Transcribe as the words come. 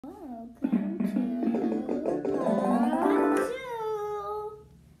Welcome to part 2.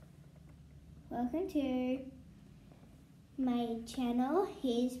 Welcome to my channel.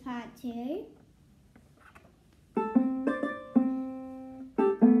 Here's part 2.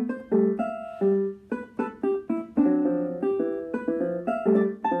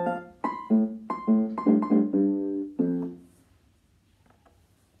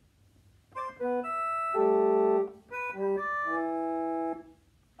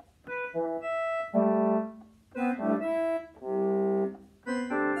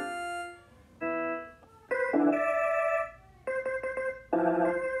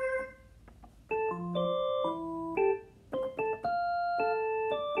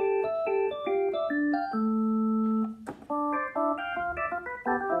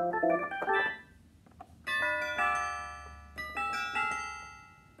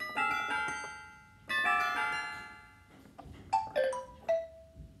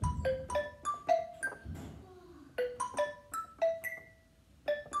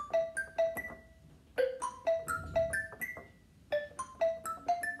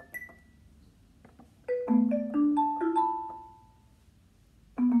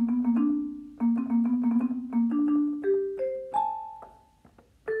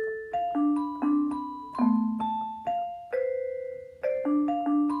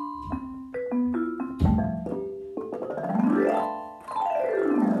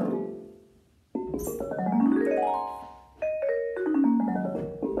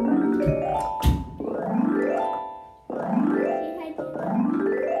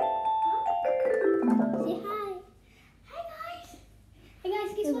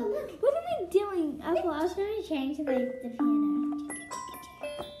 I was going to change the piano. Do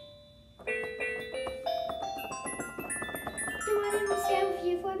you want me to stay with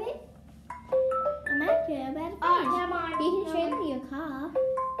you for a bit? I'm actually about to finish. Come on. You can show them your car.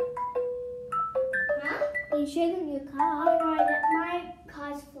 Huh? You can show them your car. Oh no, my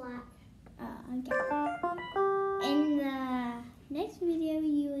car's flat. Okay. In the next video,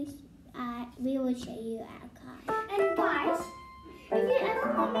 we will show you our car. And guys, if you ever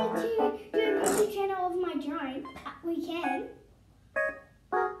want me to do a YouTube channel of my drone, we can.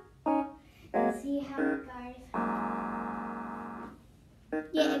 Let's see how it goes.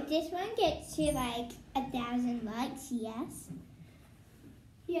 Yeah, if this one gets to like 1,000 likes, yes.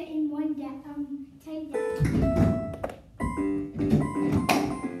 Yeah, in one day, take that.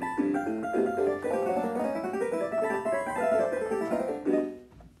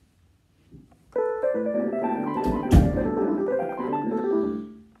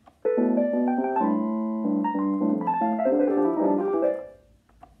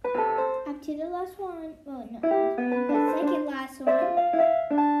 Up to the last one. Oh, no. The second last one.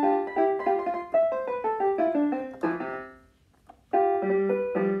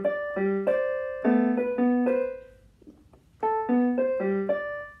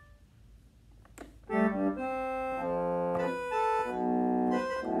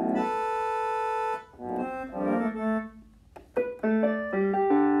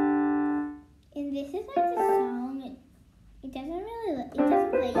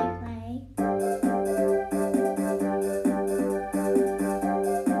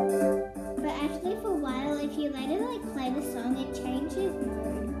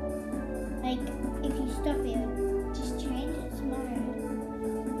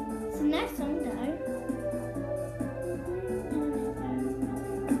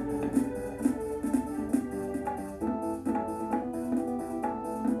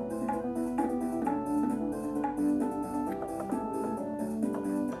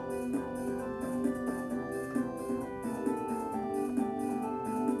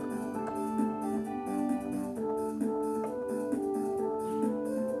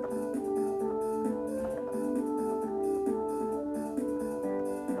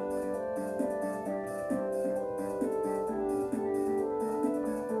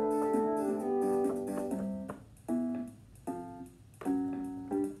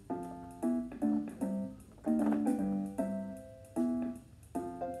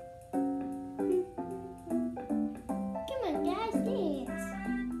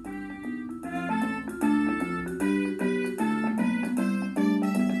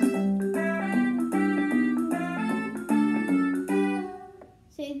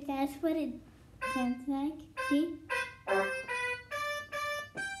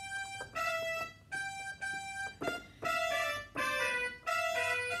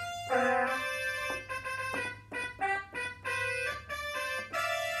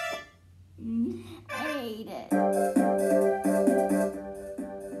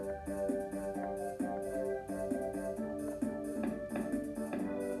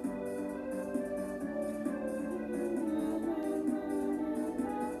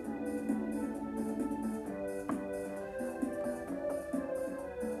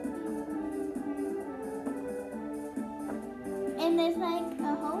 like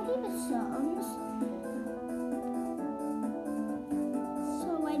a whole heap of songs. So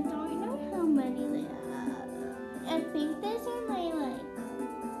I don't know how many there are. I think there's only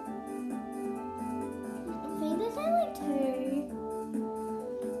two.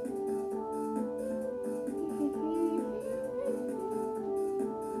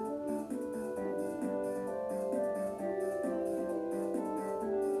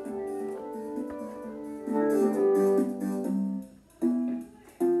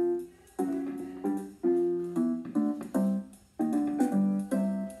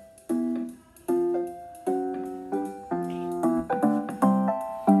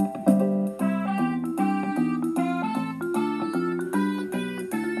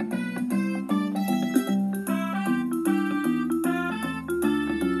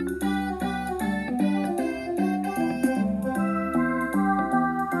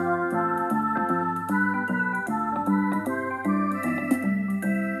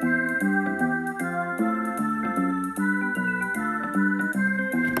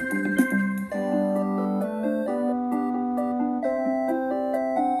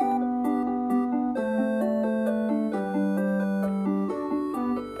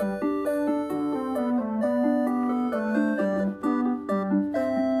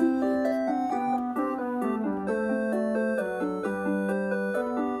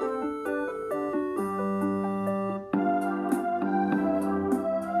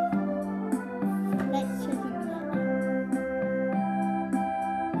 Let's check it out.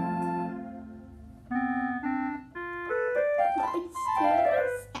 It's still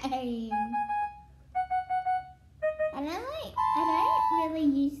the same. And I don't really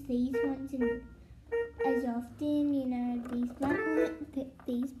use these ones as often, you know,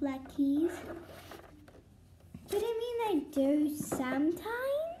 these black keys. But I mean, I do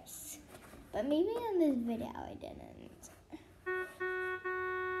sometimes. But maybe on this video I didn't.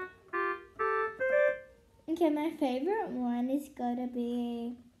 Okay, my favorite one is gotta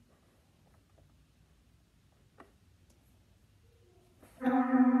be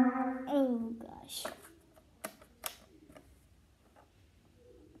oh gosh.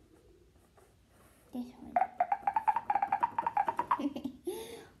 This one.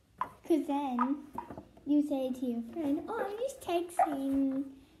 Cause then you say to your friend, oh, I'm just texting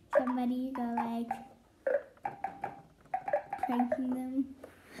somebody, you go like pranking them.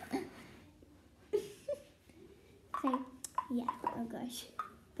 Say, yeah, oh gosh.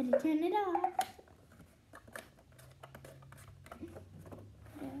 Better turn it off.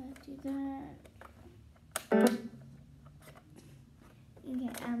 Do that.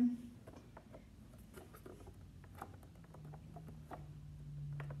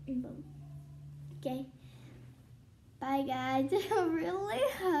 Okay, boom. Okay. Bye guys. I really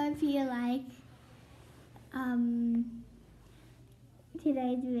hope you like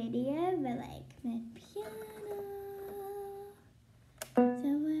today's video, but like my piano.